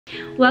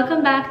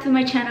Welcome back to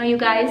my channel, you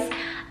guys.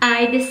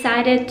 I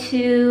decided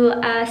to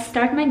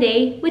start my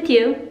day with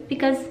you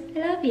because I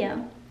love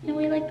you and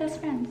we're like best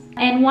friends.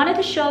 And wanted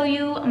to show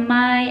you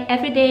my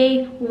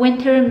everyday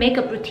winter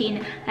makeup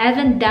routine. I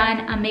haven't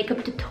done a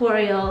makeup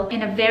tutorial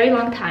in a very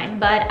long time,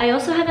 but I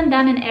also haven't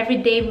done an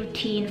everyday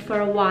routine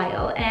for a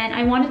while. And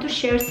I wanted to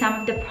share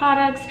some of the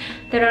products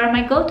that are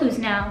my go-tos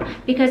now,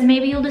 because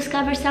maybe you'll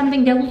discover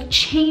something that will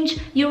change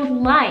your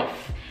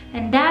life.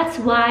 And that's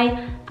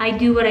why I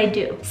do what I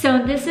do.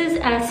 So this is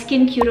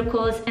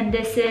Skinceuticals, and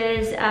this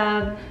is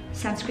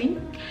sunscreen,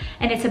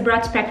 and it's a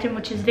broad spectrum,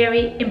 which is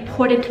very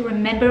important to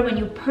remember when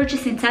you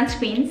purchase in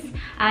sunscreens.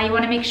 You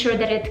want to make sure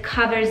that it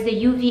covers the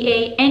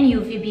UVA and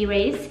UVB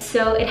rays,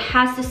 so it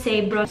has to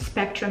say broad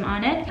spectrum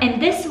on it.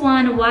 And this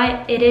one,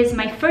 why it is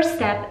my first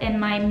step in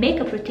my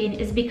makeup routine,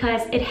 is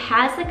because it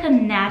has like a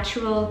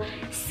natural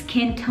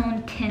skin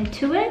tone tint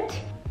to it,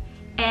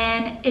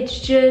 and it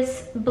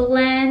just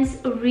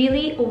blends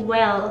really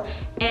well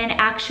and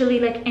actually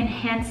like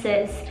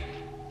enhances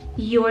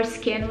your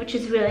skin, which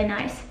is really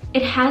nice.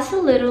 It has a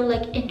little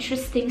like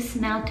interesting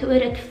smell to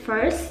it at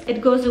first.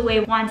 It goes away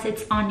once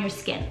it's on your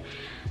skin.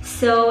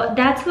 So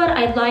that's what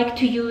I like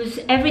to use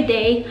every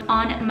day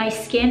on my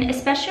skin,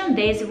 especially on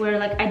days where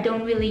like I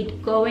don't really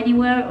go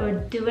anywhere or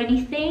do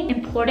anything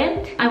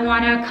important. I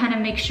want to kind of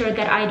make sure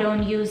that I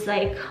don't use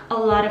like a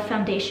lot of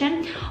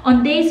foundation.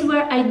 On days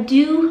where I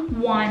do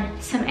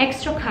want some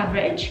extra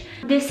coverage,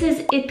 this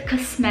is It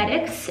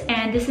Cosmetics,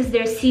 and this is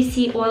their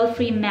CC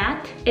oil-free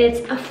matte.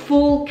 It's a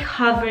full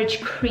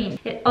coverage cream.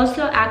 It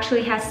also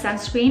actually has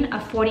sunscreen, a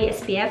 40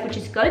 SPF, which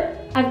is good.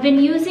 I've been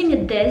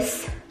using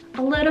this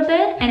a little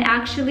bit, and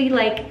actually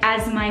like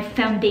as my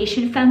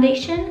foundation.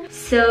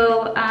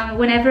 So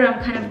whenever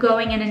I'm kind of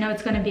going and I know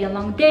it's gonna be a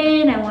long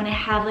day and I want to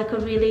have like a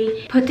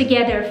really put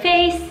together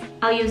face,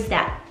 I'll use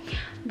that.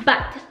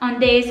 But on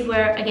days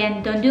where,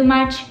 again, don't do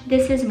much,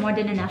 this is more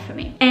than enough for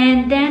me.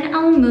 And then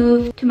I'll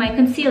move to my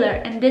concealer,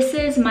 and this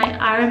is my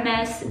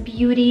RMS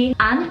Beauty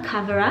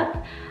Uncover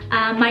Up.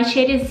 My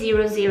shade is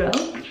 00,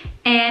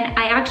 and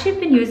I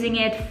actually been using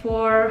it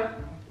for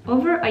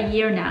over a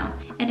year now.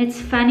 And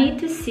it's funny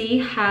to see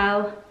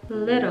how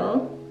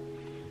little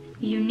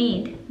you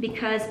need,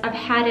 because I've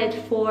had it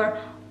for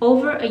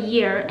over a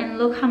year and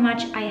look how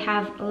much I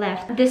have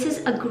left. This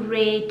is a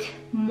great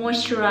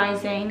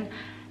moisturizing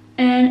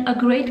and a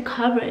great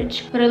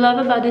coverage. What I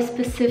love about this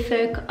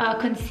specific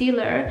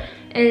concealer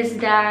is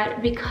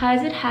that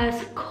because it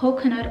has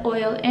coconut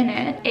oil in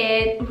it,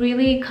 it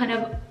really kind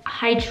of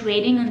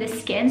hydrating on the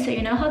skin. So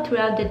you know how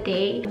throughout the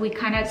day we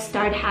kind of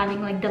start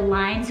having like the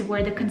lines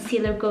where the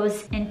concealer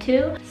goes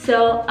into?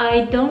 So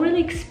I don't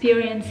really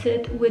experience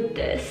it with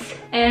this,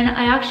 and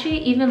I actually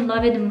even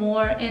love it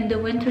more in the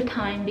winter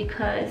time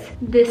because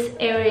this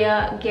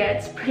area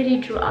gets pretty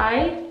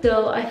dry.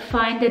 So I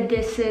find that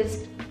this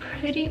is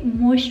pretty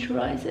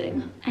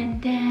moisturizing,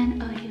 and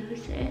then I'll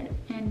use it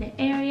in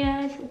the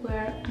areas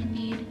where I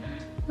need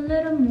a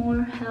little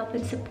more help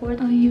and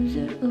support. I'll use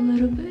it a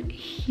little bit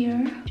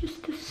here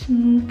just to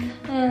smooth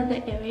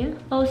the area.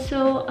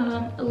 Also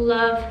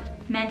love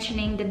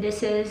mentioning that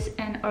this is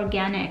an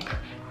organic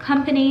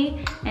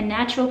company, a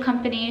natural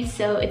company,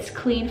 so it's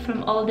clean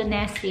from all the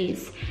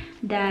nasties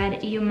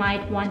that you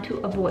might want to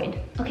avoid.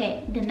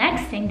 Okay, the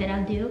next thing that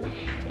I'll do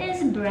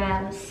is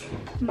brows.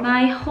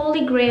 My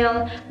holy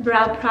grail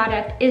brow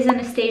product is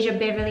Anastasia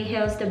Beverly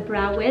Hills, the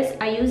Brow Wiz.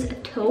 I use a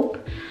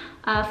taupe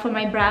for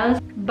my brows,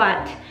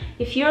 but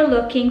if you're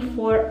looking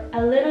for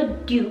a little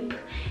dupe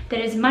that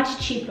is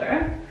much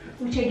cheaper,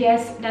 which I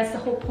guess that's the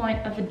whole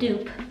point of a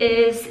dupe,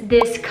 is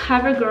this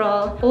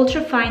COVERGIRL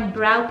Ultra Fine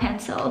Brow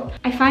Pencil.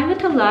 I find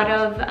with a lot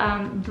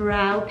of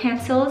brow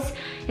pencils,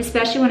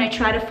 especially when I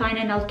try to find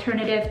an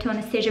alternative to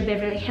Anastasia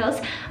Beverly Hills,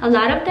 a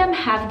lot of them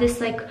have this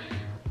like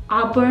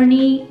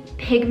auburny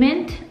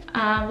pigment,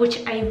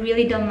 which I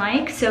really don't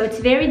like. So it's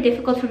very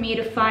difficult for me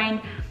to find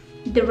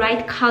the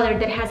right color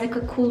that has like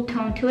a cool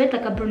tone to it,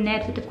 like a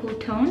brunette with a cool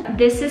tone.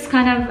 This is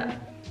kind of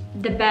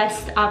the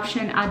best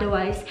option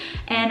otherwise,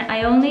 and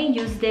I only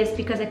use this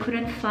because I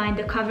couldn't find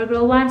the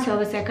COVERGIRL one, so I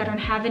was like, I don't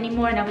have any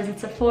more, and I was at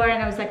Sephora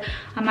and I was like,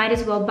 I might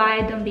as well buy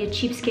it. Don't be a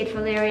cheapskate,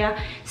 Valeria.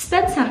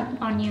 Spend some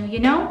on you, you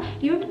know?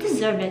 You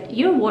deserve it.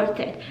 You're worth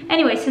it.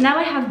 Anyway, so now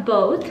I have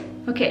both.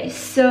 Okay,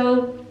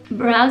 so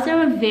brows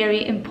are a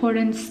very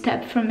important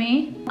step for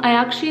me. I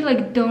actually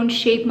like don't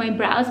shape my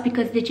brows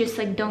because they just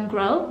like don't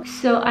grow.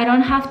 So I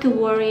don't have to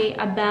worry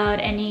about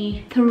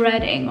any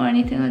threading or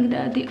anything like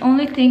that. The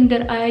only thing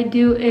that I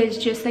do is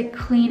just like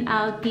clean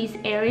out these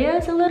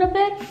areas a little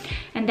bit,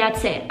 and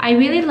that's it. I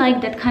really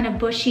like that kind of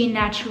bushy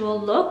natural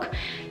look.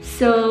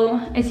 So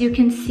as you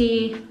can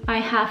see, I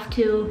have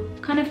to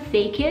kind of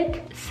fake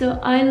it. So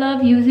I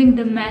love using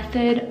the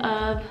method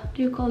of, what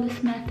do you call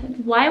this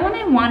method? Why when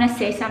I want to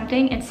say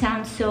something, it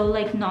sounds so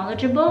like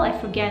knowledgeable, I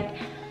forget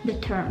the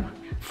term.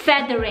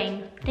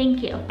 feathering.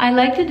 Thank you. I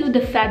like to do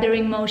the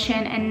feathering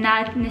motion and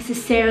not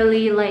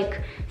necessarily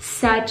like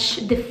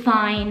such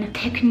defined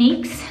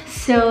techniques.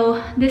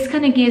 So this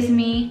kind of gives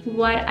me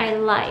what I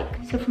like.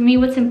 So for me,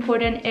 what's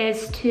important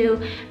is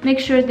to make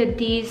sure that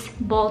these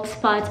bald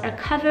spots are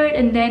covered,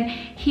 and then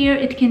here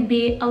it can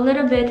be a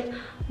little bit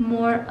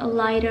more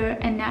lighter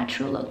and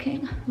natural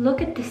looking.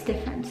 Look at this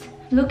difference.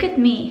 Look at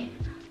me,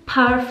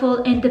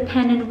 powerful,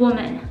 independent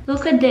woman.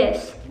 Look at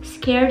this,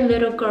 scared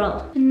little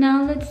girl. And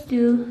now let's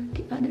do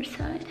the other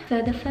side.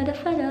 Feather, feather,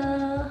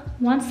 feather.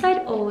 One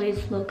side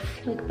always looks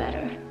like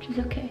better, which is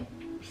okay.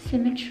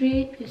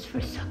 Symmetry is for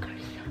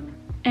suckers.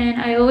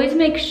 And I always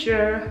make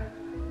sure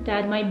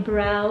that my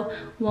brow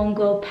won't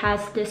go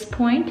past this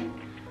point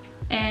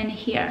and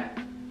here.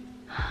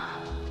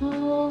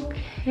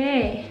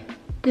 Okay,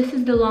 this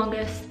is the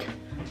longest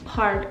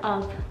part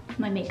of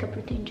my makeup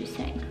routine, just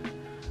saying.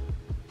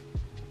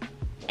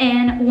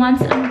 And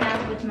once I'm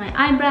done with my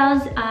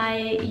eyebrows,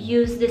 I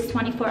use this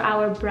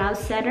 24-hour brow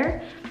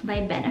setter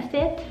by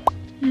Benefit.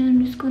 And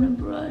I'm just gonna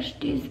brush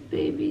these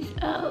babies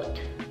out.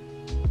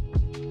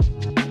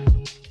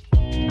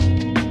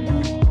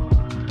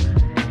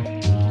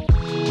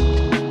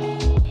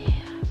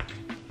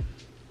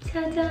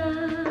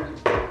 Ta-da!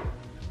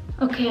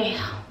 Okay,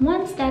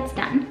 once that's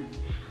done,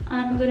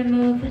 I'm gonna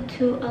move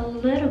to a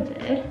little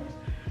bit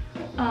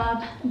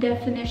of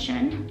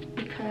definition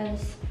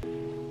because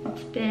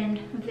it's been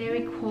a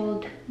very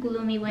cold,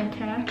 gloomy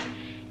winter,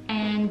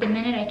 and the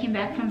minute I came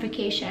back from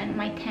vacation,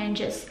 my tan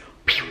just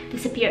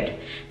disappeared.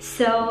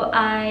 So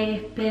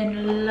I've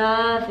been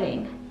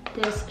loving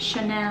this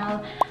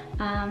Chanel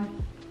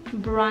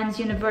Bronze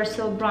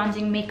Universal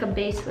Bronzing Makeup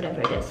Base,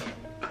 whatever it is.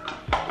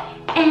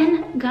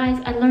 And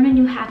guys, I learned a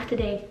new hack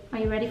today. Are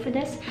you ready for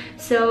this?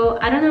 So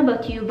I don't know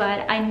about you,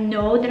 but I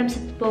know that I'm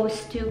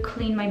supposed to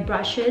clean my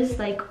brushes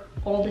like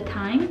all the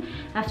time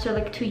after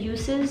like 2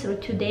 uses or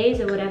 2 days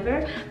or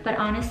whatever, but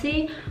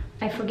honestly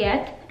I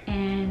forget,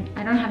 and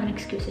I don't have an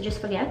excuse, I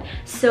just forget.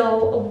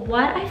 So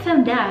what I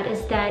found out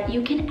is that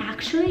you can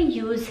actually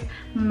use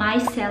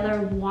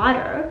micellar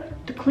water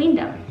to clean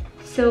them.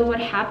 So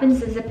what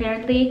happens is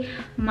apparently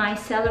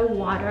micellar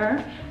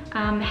water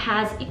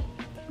has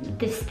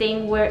this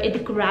thing where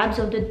it grabs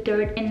all the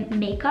dirt and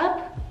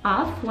makeup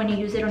off when you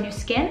use it on your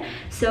skin.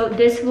 So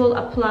this will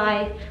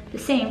apply the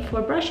same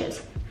for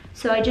brushes.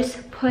 So I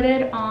just put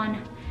it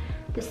on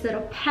this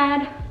little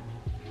pad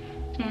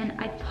and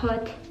I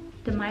put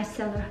the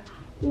micellar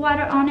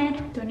water on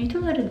it. Don't need to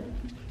let it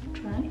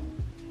dry.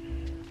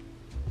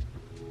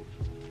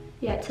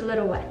 Yeah, it's a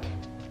little wet.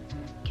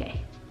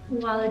 Okay,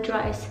 while it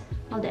dries,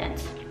 I'll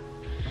dance.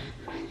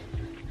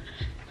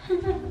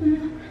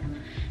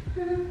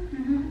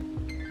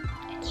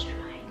 It's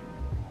dry.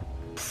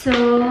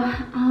 So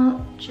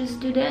I'll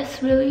just do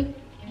this, really.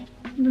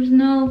 There's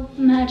no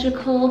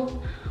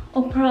magical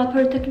or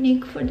proper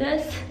technique for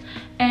this.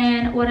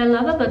 And what I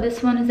love about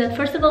this one is that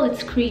first of all,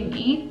 it's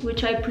creamy,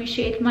 which I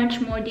appreciate much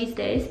more these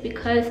days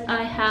because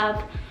I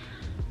have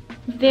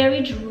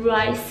very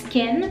dry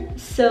skin.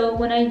 So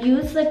when I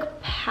use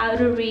like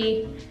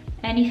powdery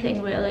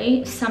anything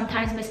really,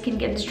 sometimes my skin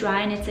gets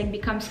dry and it's like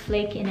becomes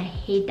flaky, and I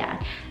hate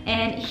that.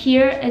 And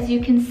here, as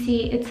you can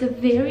see, it's a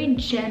very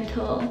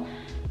gentle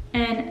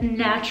and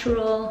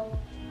natural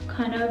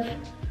kind of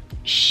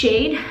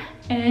shade,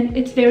 and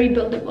it's very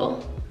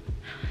buildable.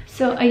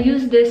 So I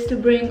use this to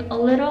bring a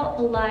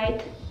little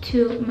light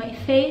to my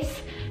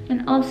face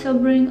and also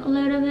bring a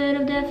little bit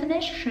of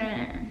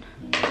definition.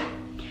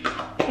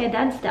 Okay,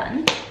 that's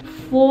done.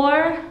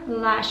 For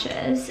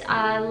lashes,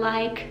 I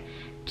like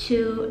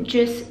to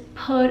just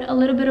put a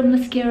little bit of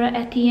mascara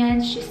at the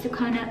ends just to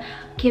kind of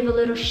give a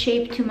little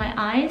shape to my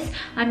eyes.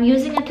 I'm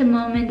using at the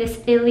moment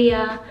this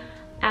Ilia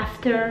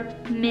After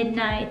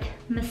Midnight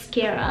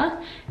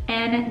mascara,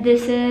 and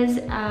this is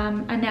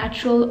a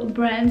natural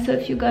brand, so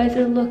if you guys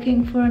are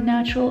looking for a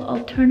natural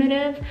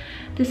alternative,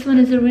 this one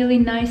is a really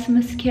nice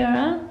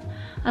mascara.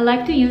 I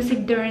like to use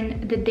it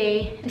during the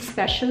day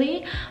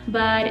especially,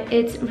 but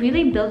it's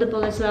really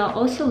buildable as well.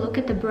 Also, look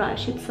at the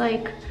brush. It's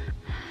like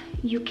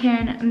you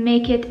can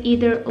make it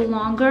either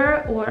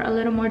longer or a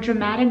little more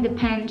dramatic,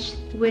 depends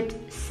which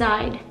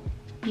side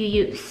you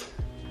use.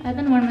 I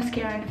haven't worn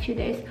mascara in a few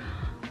days.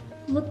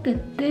 Look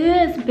at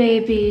this,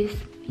 babies.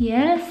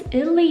 Yes,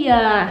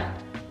 Ilia.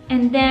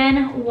 And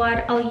then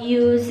what I'll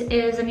use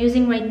is, I'm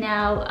using right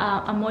now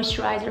a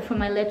moisturizer for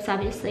my lips,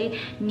 obviously,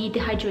 need the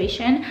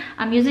hydration.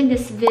 I'm using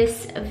this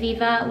Vis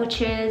Viva,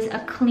 which is a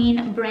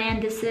clean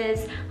brand. This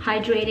is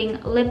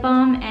Hydrating Lip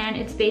Balm, and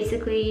it's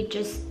basically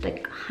just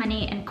like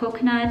honey and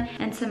coconut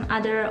and some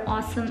other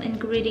awesome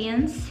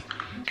ingredients.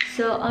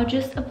 So I'll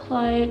just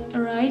apply it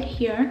right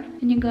here,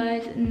 and you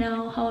guys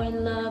know how I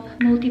love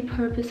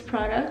multi-purpose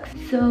products,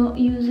 so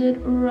use it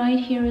right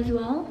here as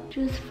well,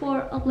 just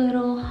for a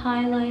little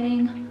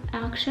highlighting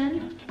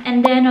action.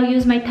 And then I'll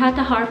use my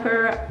TATA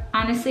HARPER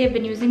honestly, I've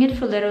been using it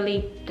for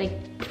literally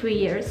like 3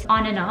 years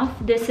on and off.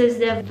 This is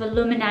the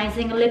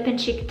Volumizing Lip and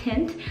Cheek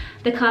Tint.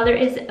 The color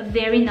is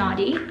Very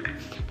Naughty.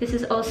 This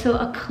is also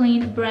a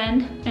clean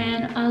brand,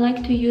 and I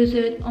like to use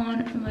it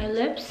on my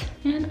lips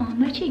and on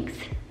my cheeks.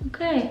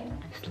 Okay,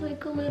 it's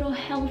like a little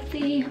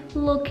healthy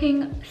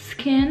looking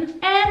skin,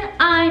 and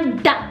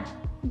I'm done.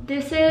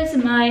 This is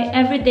my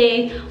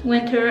everyday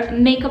winter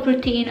makeup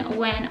routine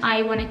when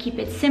I want to keep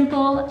it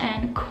simple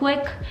and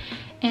quick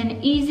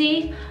and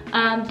easy.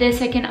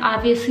 This I can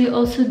obviously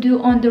also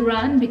do on the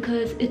run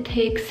because it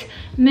takes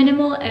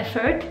minimal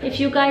effort. If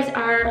you guys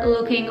are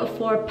looking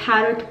for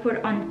powder to put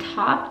on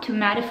top to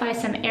mattify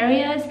some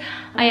areas,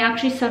 I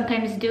actually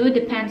sometimes do,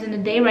 depends on the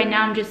day. Right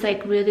now I'm just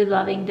like really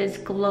loving this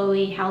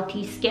glowy,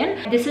 healthy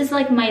skin. This is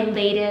like my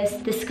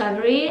latest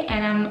discovery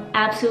and I'm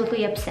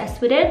absolutely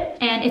obsessed with it.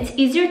 And it's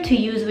easier to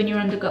use when you're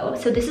on the go.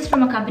 So this is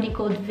from a company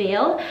called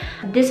Veil.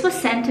 This was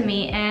sent to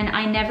me and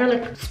I never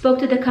like spoke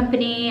to the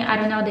company. I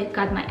don't know, they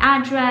got my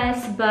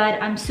address,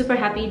 but I'm super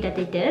happy that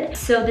they did.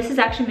 So this is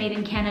actually made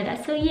in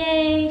Canada, so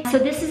yay. So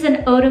this is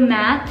an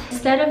Automatte.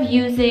 Instead of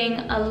using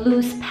a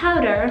loose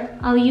powder,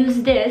 I'll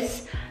use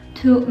this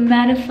to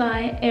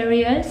mattify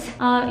areas.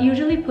 I'll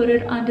usually put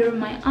it under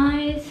my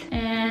eyes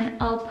and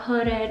I'll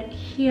put it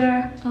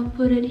here. I'll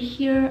put it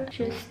here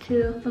just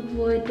to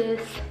avoid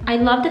this. I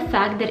love the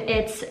fact that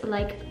it's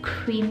like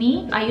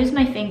creamy. I use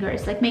my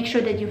fingers, like make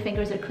sure that your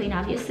fingers are clean,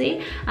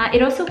 obviously.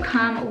 It also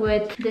comes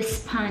with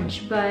this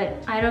sponge, but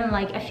I don't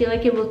like, I feel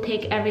like it will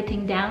take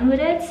everything down with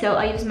it. So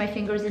I use my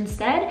fingers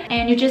instead.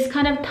 And you just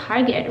kind of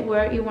target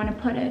where you want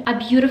to put it. A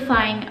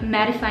beautifying,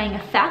 mattifying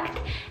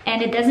effect.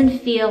 And it doesn't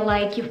feel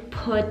like you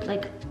put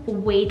like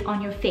weight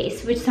on your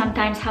face, which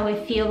sometimes how I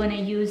feel when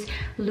I use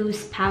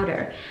loose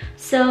powder.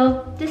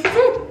 So this is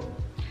it.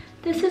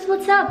 This is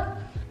what's up.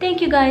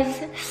 Thank you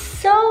guys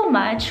so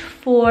much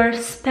for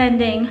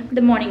spending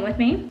the morning with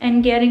me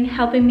and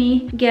helping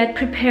me get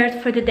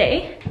prepared for the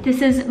day.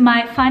 This is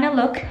my final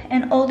look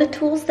and all the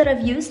tools that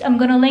I've used. I'm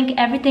gonna link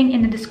everything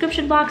in the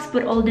description box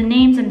with all the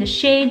names and the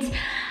shades.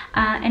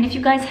 And if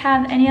you guys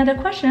have any other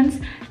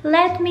questions,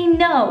 let me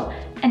know.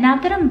 And now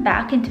that I'm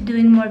back into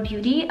doing more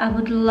beauty, I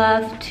would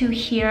love to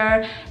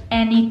hear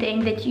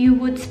anything that you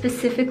would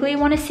specifically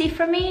want to see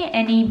from me,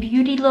 any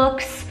beauty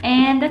looks.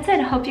 And that's it.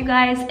 I hope you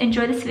guys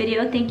enjoy this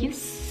video. Thank you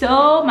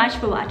so much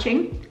for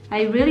watching.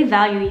 I really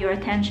value your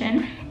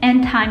attention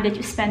and time that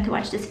you spend to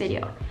watch this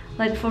video.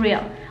 Like for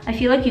real. I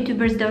feel like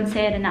YouTubers don't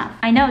say it enough.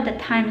 I know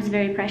that time is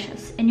very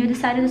precious and you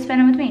decided to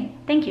spend it with me.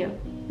 Thank you.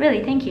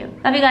 Really, thank you.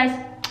 Love you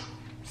guys.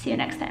 See you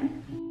next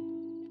time.